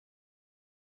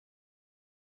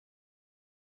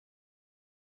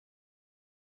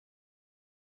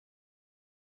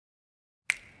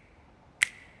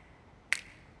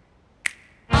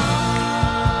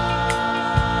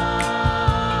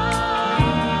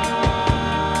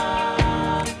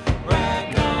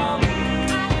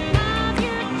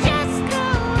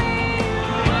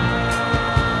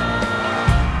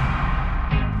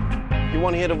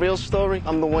hear the real story?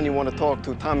 I'm the one you want to talk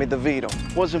to, Tommy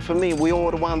DeVito. Wasn't for me, we all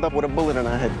would have wound up with a bullet in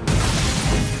our head.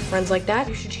 Friends like that,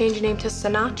 you should change your name to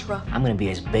Sinatra. I'm gonna be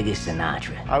as big as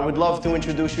Sinatra. I would love to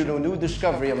introduce you to a new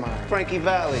discovery of mine, Frankie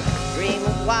Valli. Dream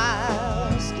of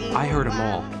wild schemes. I heard them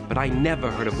all, but I never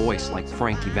heard a voice like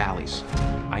Frankie Valli's.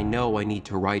 I know I need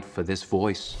to write for this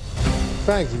voice.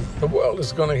 Frankie, the world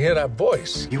is gonna hear that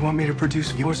voice. You want me to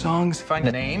produce your songs? Find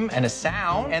a name and a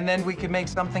sound, and then we can make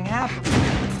something happen.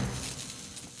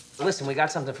 Listen, we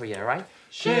got something for you, all right?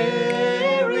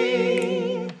 Sherry.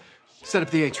 Set up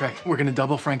the 8-track. We're gonna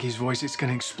double Frankie's voice. It's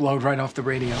gonna explode right off the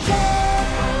radio. Is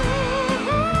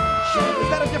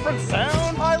that a different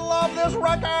sound? I love this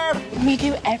record! We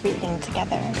do everything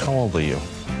together. How old are you?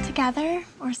 Together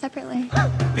or separately?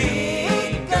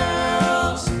 Big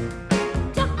girls.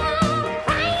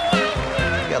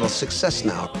 Got a success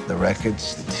now. The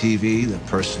records, the TV, the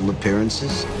personal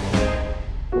appearances.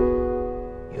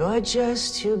 You're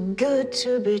just too good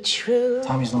to be true.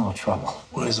 Tommy's in a little trouble.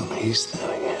 What is he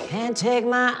standing in? Can't take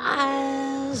my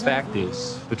eyes. Fact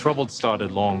is, the trouble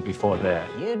started long before that.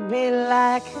 You'd be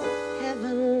like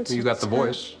heaven. You got the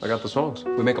voice, I got the songs.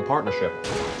 We make a partnership.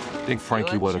 I think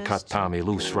Frankie would have cut Tommy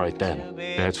loose right then.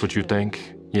 That's what you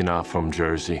think? You're not from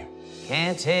Jersey.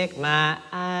 Can't take my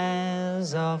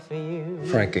eyes off of you.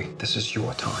 Frankie, this is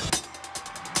your time.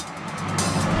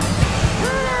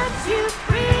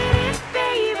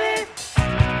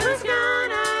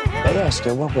 They asked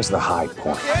her what was the high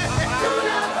point.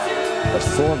 But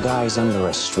 4 guys under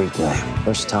a street lamp.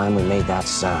 First time we made that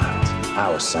sound,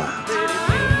 our sound.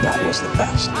 That was the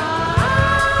best.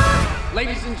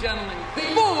 Ladies and gentlemen, the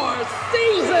 4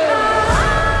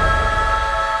 Seasons!